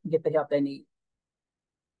get the help they need.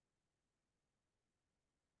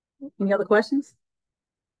 Any other questions?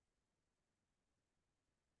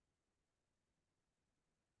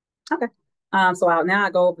 Okay. So now I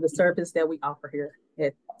go over the service that we offer here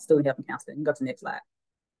at Student Health and Counseling. You can go to the next slide.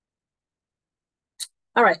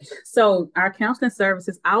 All right. So our counseling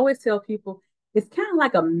services, I always tell people it's kind of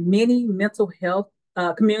like a mini mental health,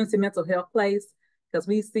 community mental health place, because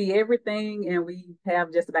we see everything and we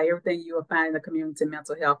have just about everything you will find in a community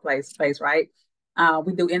mental health place, right?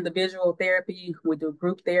 We do individual therapy, we do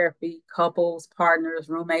group therapy, couples, partners,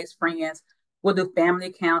 roommates, friends. We'll do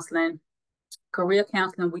family counseling, career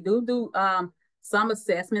counseling. We do some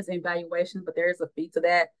assessments and evaluations, but there is a fee to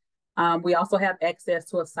that. We also have access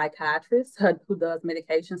to a psychiatrist who does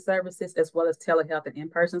medication services as well as telehealth and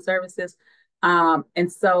in-person services.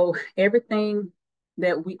 And so everything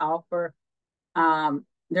that we offer,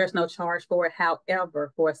 there's no charge for it.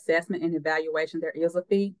 However, for assessment and evaluation, there is a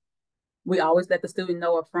fee. We always let the student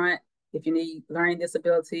know up front if you need learning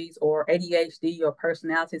disabilities or ADHD or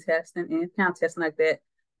personality testing, any kind of testing like that.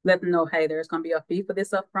 Let them know, hey, there's going to be a fee for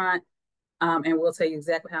this up front, and we'll tell you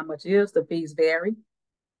exactly how much it is. The fees vary.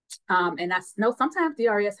 And I know sometimes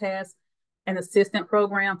DRS has an assistant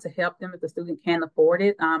program to help them if the student can't afford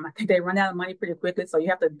it. I think they run out of money pretty quickly, so you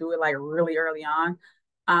have to do it like really early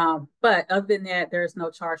on. But other than that, there's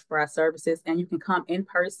no charge for our services, and you can come in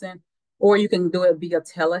person or you can do it via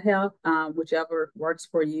telehealth, whichever works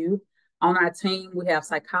for you. On our team, we have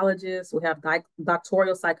psychologists, we have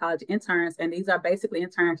doctoral psychology interns, and these are basically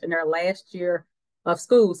interns in their last year of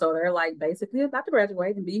school. So they're like basically about to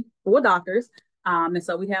graduate and be full doctors. And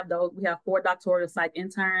so we have 4 doctoral psych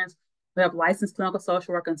interns. We have licensed clinical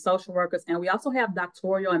social workers and social workers. And we also have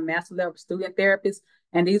doctoral and master level student therapists.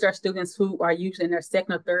 And these are students who are usually in their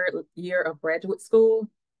second or third year of graduate school.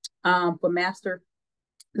 For master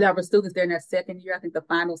level students, they're in their second year. I think the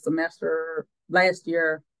final semester last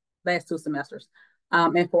 2 semesters.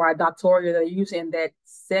 And for our doctoral, they're usually in that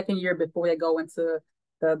second year before they go into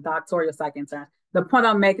the doctoral psych intern. The point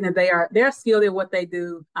I'm making is they're skilled at what they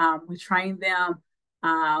do. We train them.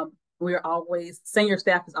 We're always, senior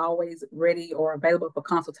staff is always ready or available for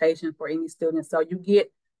consultation for any students. So you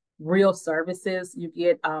get real services. You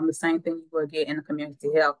get the same thing you will get in a community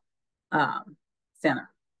health center.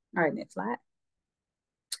 All right, next slide.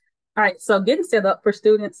 All right, so getting set up for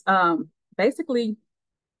students, basically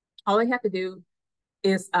all they have to do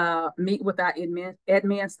is meet with our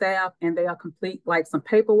admin staff, and they'll complete like some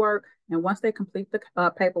paperwork. And once they complete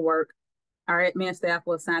the paperwork, our admin staff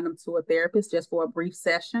will assign them to a therapist just for a brief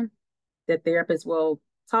session. The therapist will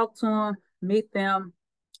talk to them, meet them,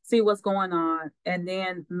 see what's going on, and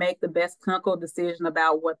then make the best clinical decision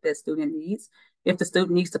about what that student needs. If the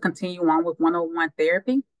student needs to continue on with one-on-one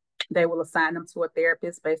therapy, they will assign them to a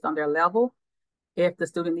therapist based on their level. If the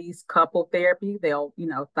student needs couple therapy, they'll,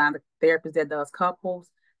 find a therapist that does couples.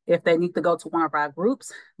 If they need to go to one of our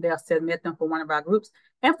groups, they'll submit them for one of our groups.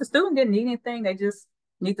 And if the student didn't need anything, they just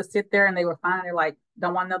need to sit there and they were fine. They're like,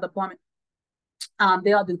 don't want another appointment.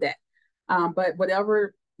 They'll do that. But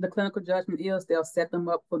whatever the clinical judgment is, they'll set them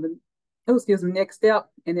up for the next step,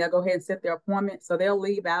 and they'll go ahead and set their appointment. So they'll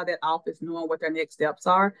leave out of that office knowing what their next steps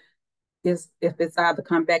are. Is if it's either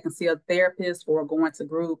come back and see a therapist or going to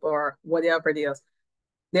group or whatever it is.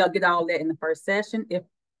 They'll get all that in the first session. If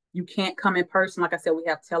you can't come in person, like I said, we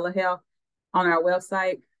have telehealth on our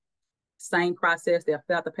website. Same process. They'll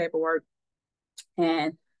fill out the paperwork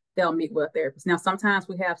and they'll meet with a therapist. Now, sometimes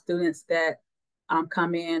we have students that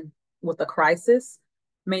come in with a crisis,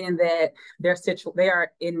 meaning that they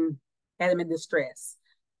are in adamant distress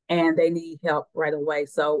and they need help right away.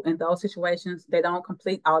 So in those situations, they don't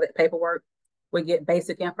complete all that paperwork. We get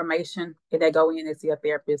basic information and they go in and see a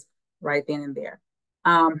therapist right then and there.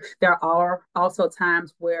 There are also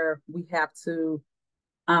times where we have to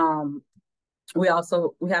send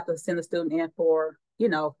a student in for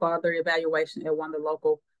further evaluation at one of the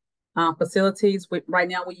local facilities. Right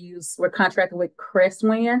now we're contracted with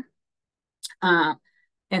Crestwind.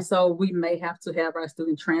 And so we may have to have our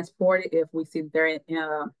student transported if we see they're in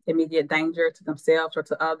immediate danger to themselves or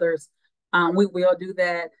to others. We will do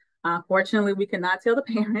that. Fortunately, we cannot tell the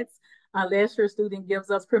parents unless your student gives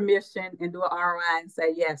us permission and do an ROI and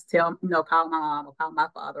say, yes, call my mom or call my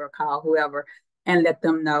father or call whoever and let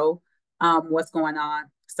them know what's going on.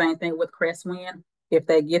 Same thing with Crestwind. If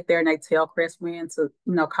they get there and they tell Crestwind to,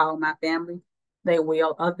 call my family, they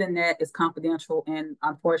will. Other than that, it's confidential. And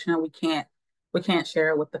unfortunately, we can't share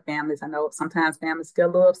it with the families. I know sometimes families get a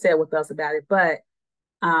little upset with us about it, but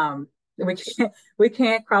we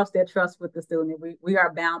can't cross that trust with the student. We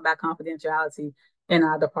are bound by confidentiality in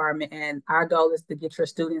our department, and our goal is to get your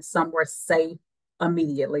students somewhere safe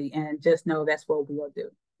immediately. And just know that's what we will do.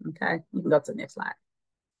 Okay, you can go to the next slide.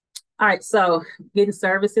 All right, so getting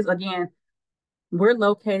services again. We're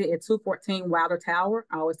located at 214 Wilder Tower.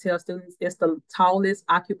 I always tell students it's the tallest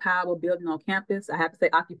occupiable building on campus. I have to say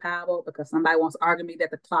occupiable because somebody wants to argue me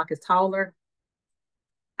that the clock is taller.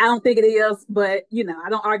 I don't think it is, but I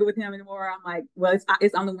don't argue with him anymore. I'm like, well,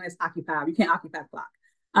 it's only when it's occupied. You can't occupy the clock.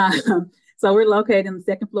 So we're located in the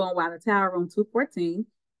second floor on Wilder Tower, room 214.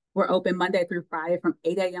 We're open Monday through Friday from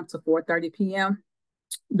 8 a.m. to 4:30 p.m.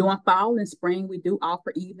 During fall and spring, we do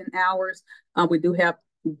offer evening hours. We do have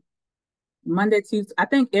Monday, Tuesday, I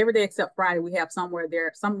think every day except Friday, we have someone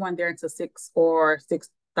there until 6 or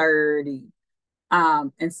 6:30.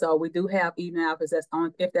 And so we do have evening hours. If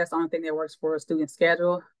that's the only thing that works for a student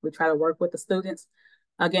schedule, we try to work with the students.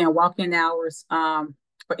 Again, walk-in hours for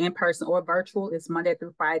in-person or virtual is Monday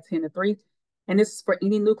through Friday, 10 to 3. And this is for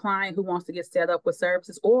any new client who wants to get set up with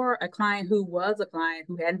services or a client who was a client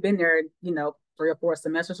who hadn't been there, 3 or 4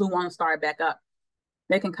 semesters who want to start back up.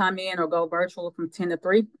 They can come in or go virtual from 10 to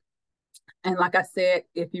 3. And like I said,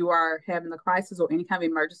 if you are having a crisis or any kind of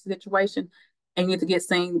emergency situation and you need to get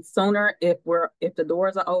seen sooner, if the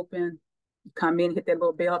doors are open, come in, hit that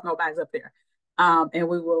little bell if nobody's up there. And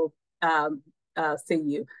we will see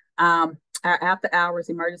you. Our after hours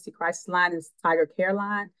emergency crisis line is Tiger Care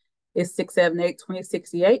Line. It's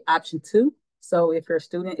 678-2068, option 2. So if your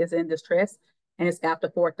student is in distress and it's after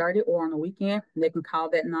 4:30 or on the weekend, they can call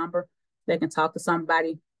that number. They can talk to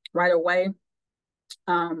somebody right away.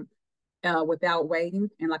 Without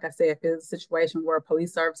waiting. And like I said, if there's a situation where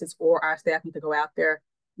police services or our staff need to go out there,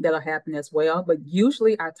 that'll happen as well. But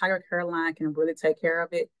usually our Tiger Care Line can really take care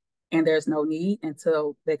of it, and there's no need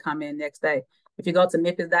until they come in next day. If you go to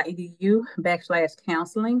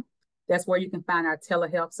memphis.edu/counseling, that's where you can find our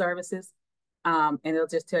telehealth services. And it'll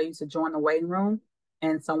just tell you to join the waiting room,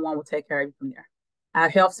 and someone will take care of you from there. Our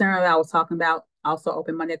health center that I was talking about also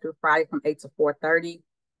open Monday through Friday from 8 to 4:30.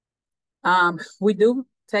 We do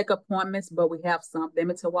take appointments, but we have some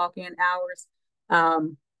limited walk-in hours.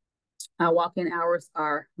 Um, our walk-in hours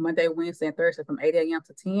are Monday, Wednesday, and Thursday from 8 a.m.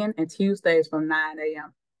 to 10, and Tuesdays from 9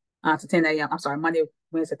 a.m. To 10 a.m. I'm sorry, Monday,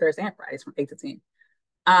 Wednesday, Thursday, and Fridays from 8 to 10.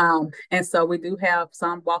 And so we do have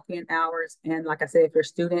some walk-in hours. And like I said, if you're a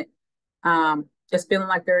student just feeling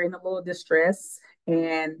like they're in a little distress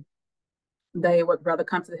and they would rather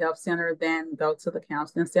come to the health center than go to the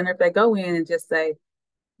counseling center, if they go in and just say,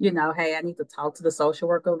 hey, I need to talk to the social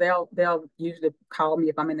worker, they'll usually call me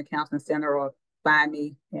if I'm in the counseling center or find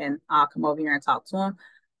me and I'll come over here and talk to them.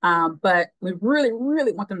 But we really,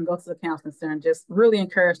 really want them to go to the counseling center and just really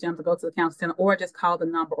encourage them to go to the counseling center or just call the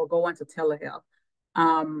number or go into telehealth.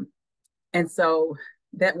 Um, and so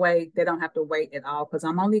that way they don't have to wait at all because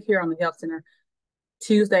I'm only here on the health center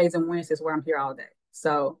Tuesdays and Wednesdays where I'm here all day.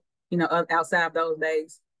 So, outside of those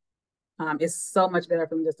days, it's so much better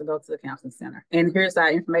for me just to go to the counseling center. And here's our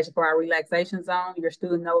information for our relaxation zone. Your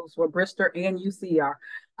student knows where Bristol and UC are.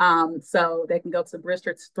 So they can go to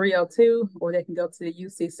Bristol 302 or they can go to the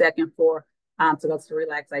UC second floor to go to the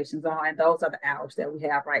relaxation zone. And those are the hours that we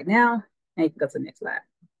have right now. And you can go to the next slide.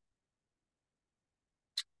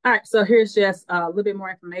 All right, so here's just a little bit more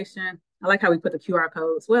information. I like how we put the QR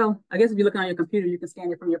codes. Well, I guess if you're looking on your computer, you can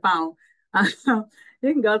scan it from your phone.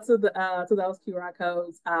 You can go to those QR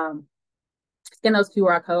codes, scan those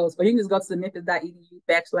QR codes, or you can just go to the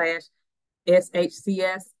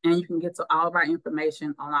memphis.edu/SHCS, and you can get to all of our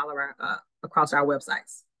information on all of our across our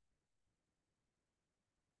websites.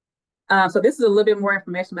 So this is a little bit more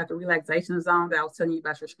information about the relaxation zone that I was telling you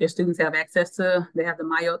about your students have access to. They have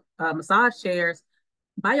the massage chairs.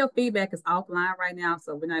 Biofeedback is offline right now,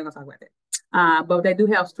 so we're not even gonna talk about that. But they do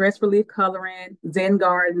have stress relief coloring, Zen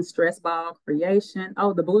garden, stress ball creation.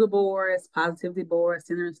 Oh, the Buddha boards, positivity boards,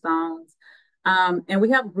 centering stones. And we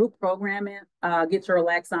have group programming, get your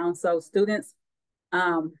relax on. So students,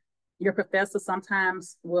 your professor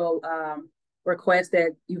sometimes will request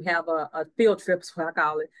that you have a field trip, is what I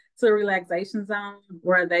call it, to a relaxation zone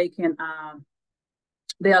where they can,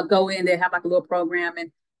 they'll go in, they have like a little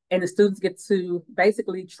programming and the students get to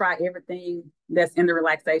basically try everything that's in the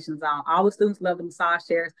relaxation zone. All the students love the massage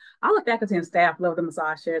chairs. All the faculty and staff love the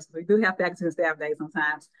massage chairs. We do have faculty and staff days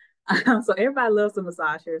sometimes. So everybody loves the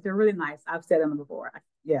massage chairs. They're really nice. I've said them before.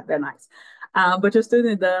 Yeah, they're nice. But your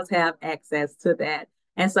student does have access to that.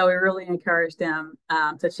 And so we really encourage them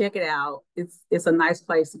to check it out. It's a nice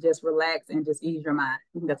place to just relax and just ease your mind.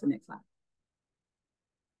 You can go to the next slide.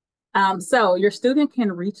 So your student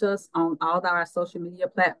can reach us on all of our social media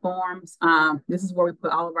platforms. This is where we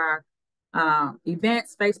put all of our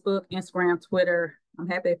events: Facebook, Instagram, Twitter. I'm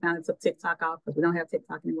happy they found it took TikTok off because we don't have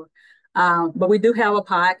TikTok anymore. But we do have a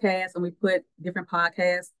podcast and we put different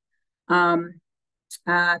podcasts.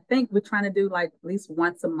 I think we're trying to do like at least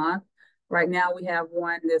once a month. Right now we have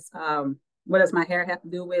one that's what does my hair have to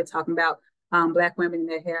do with, talking about Black women and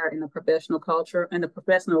their hair in the professional culture and the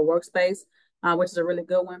professional workspace, which is a really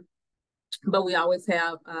good one. But we always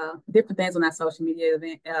have different things on our social media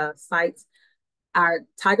sites. Our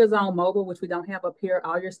Tiger Zone Mobile, which we don't have up here,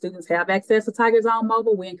 all your students have access to Tiger Zone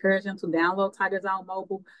Mobile. We encourage them to download Tiger Zone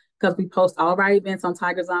Mobile because we post all of our events on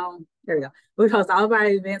Tiger Zone. There we go. We post all of our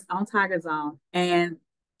events on Tiger Zone, and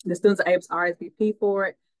the students are able to RSVP for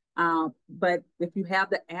it. But if you have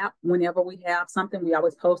the app, whenever we have something, we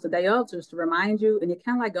always post the day of just to remind you, and it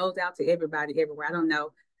kind of like goes out to everybody everywhere. I don't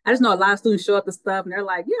know. I just know a lot of students show up to stuff and they're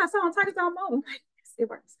like, yeah, I saw on Tiger Zone Mobile. Yes, it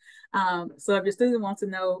works. So if your student wants to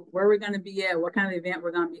know where we're going to be at, what kind of event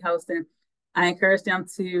we're going to be hosting, I encourage them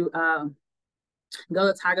to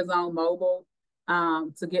go to Tiger Zone Mobile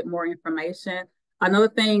to get more information. Another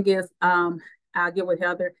thing is, I'll get with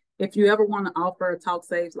Heather. If you ever want to offer a Talk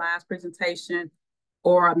Saves Lives presentation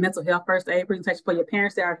or a mental health first aid presentation for your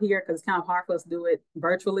parents that are here, because it's kind of hard for us to do it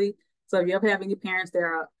virtually. So if you ever have any parents that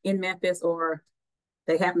are in Memphis or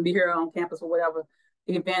they happen to be here on campus or whatever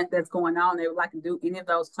event that's going on, they would like to do any of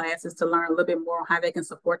those classes to learn a little bit more on how they can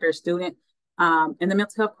support their student in the mental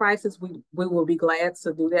health crisis, we will be glad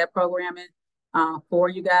to do that programming for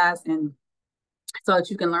you guys, and so that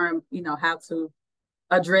you can learn, how to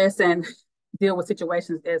address and deal with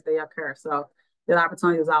situations as they occur. So that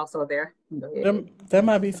opportunity is also there. That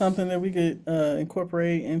might be something that we could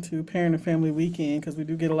incorporate into Parent and Family Weekend because we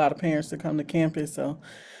do get a lot of parents to come to campus. So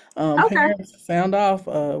Okay. parents, sound off.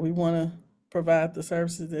 We want to provide the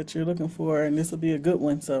services that you're looking for, and this will be a good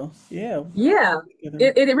one. So yeah, Yeah,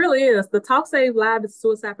 it really is. The Talk Save Live is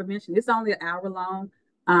suicide prevention. It's only an hour long.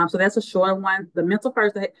 So that's a short one. The mental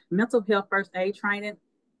health first aid training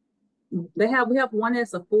we have one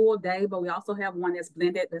that's a full day, but we also have one that's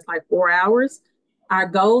blended that's like 4 hours. Our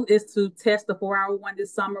goal is to test the 4 hour one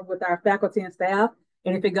this summer with our faculty and staff.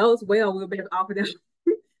 And if it goes well, we'll be able to offer them.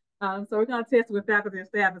 So we're going to test with faculty and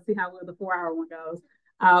staff and see how well the 4 hour one goes.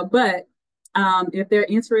 But if they're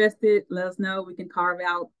interested, let us know. We can carve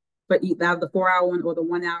out for either the 4 hour one or the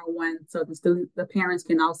 1 hour one, so the parents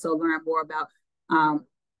can also learn more about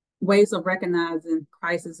ways of recognizing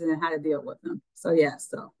crisis and how to deal with them. So yeah,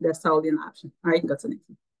 so that's totally an option. All right, you can go to the next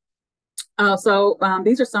one.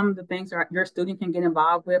 These are some of the things that your student can get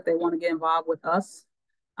involved with. They want to get involved with us.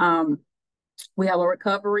 We have a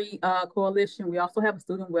recovery coalition. We also have a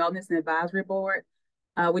student wellness and advisory board.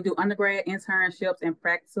 We do undergrad internships and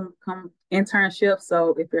practice internships.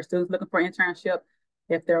 So if your student's looking for internship,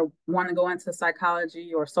 if they want to go into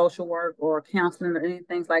psychology or social work or counseling or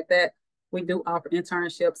anything like that, we do offer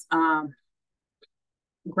internships.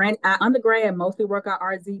 Undergrad mostly work out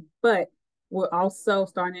RZ, but we're also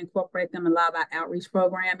starting to incorporate them in a lot of our outreach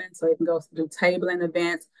programming. So they can go do tabling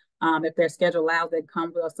events. If their schedule allows, they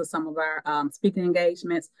come with us to some of our speaking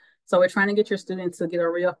engagements. So we're trying to get your students to get a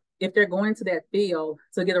real, if they're going to that field,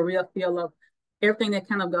 to get a real feel of everything that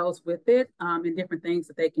kind of goes with it and different things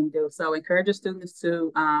that they can do. So encourage your students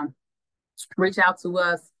to reach out to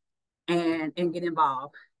us and get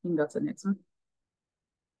involved. You can go to the next one.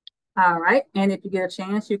 All right. And if you get a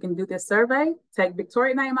chance, you can do this survey. Take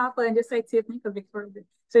Victoria's name off of it and just say Tiffany, because Victoria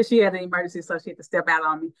said she had an emergency, so she had to step out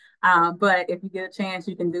on me. But if you get a chance,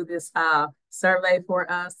 you can do this survey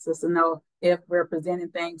for us just to know if we're presenting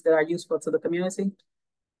things that are useful to the community.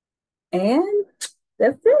 And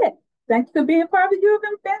that's it. Thank you for being part of the U of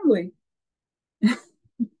M family.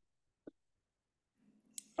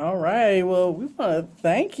 All right. Well, we want to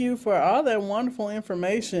thank you for all that wonderful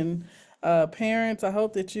information. Parents, I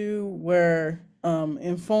hope that you were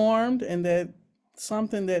informed and that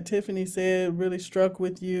something that Tiffany said really struck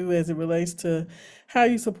with you as it relates to how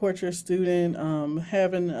you support your student,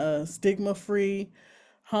 having a stigma-free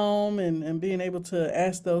home and being able to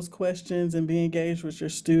ask those questions and be engaged with your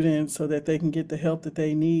students so that they can get the help that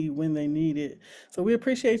they need when they need it. So we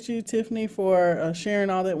appreciate you, Tiffany, for sharing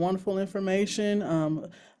all that wonderful information.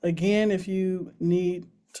 Again, if you need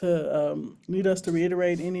us to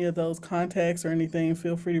reiterate any of those contacts or anything,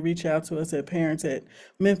 feel free to reach out to us at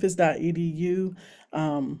parents@memphis.edu.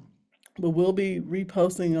 But we'll be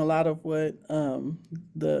reposting a lot of what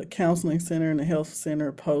the counseling center and the health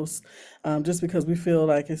center posts, just because we feel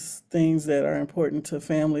like it's things that are important to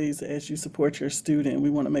families as you support your student. We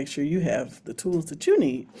want to make sure you have the tools that you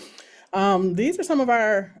need. These are some of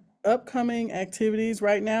our upcoming activities.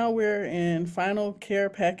 Right now, we're in final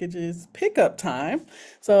care packages pickup time.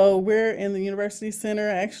 So we're in the University Center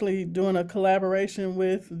actually doing a collaboration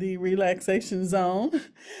with the relaxation zone,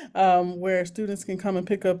 where students can come and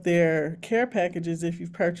pick up their care packages if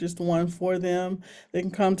you've purchased one for them. They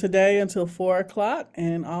can come today until 4 o'clock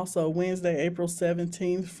and also Wednesday, April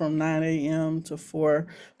 17th from 9 a.m. to 4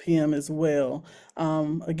 p.m. as well.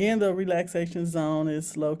 Again, the relaxation zone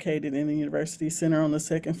is located in the University Center on the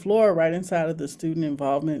second floor, right inside of the student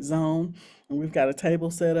involvement zone. And we've got a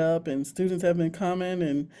table set up, and students have been coming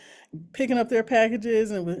and picking up their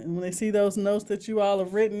packages. And when they see those notes that you all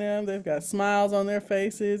have written them, they've got smiles on their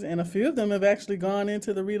faces. And a few of them have actually gone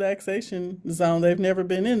into the relaxation zone. They've never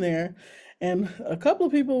been in there. And a couple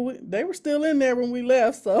of people, they were still in there when we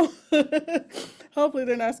left, so hopefully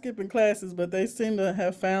they're not skipping classes, but they seem to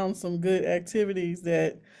have found some good activities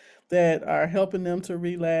that are helping them to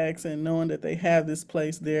relax, and knowing that they have this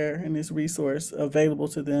place there and this resource available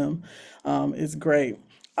to them is great.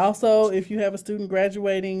 Also, if you have a student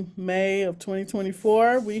graduating May of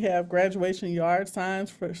 2024, we have graduation yard signs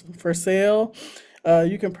for sale.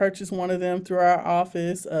 You can purchase one of them through our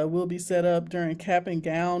office. We'll be set up during cap and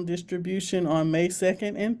gown distribution on May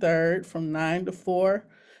 2nd and 3rd from 9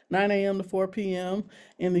 a.m. to 4 p.m.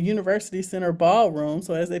 in the University Center ballroom.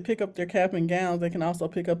 So as they pick up their cap and gowns, they can also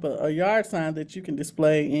pick up a yard sign that you can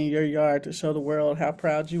display in your yard to show the world how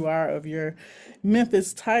proud you are of your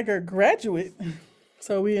Memphis Tiger graduate.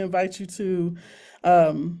 So we invite you to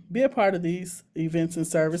be a part of these events and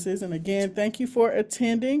services. And again, thank you for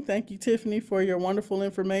attending. Thank you, Tiffany, for your wonderful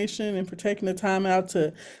information and for taking the time out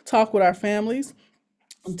to talk with our families.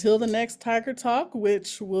 Until the next Tiger Talk,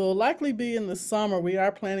 which will likely be in the summer, we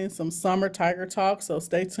are planning some summer Tiger Talks, so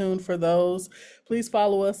stay tuned for those. Please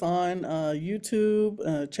follow us on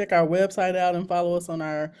YouTube, check our website out, and follow us on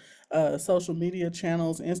our social media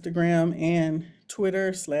channels, Instagram and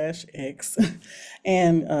Twitter/X.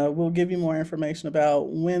 And we'll give you more information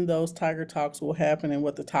about when those Tiger Talks will happen and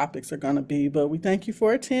what the topics are going to be. But we thank you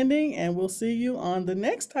for attending, and we'll see you on the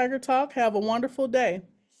next Tiger Talk. Have a wonderful day.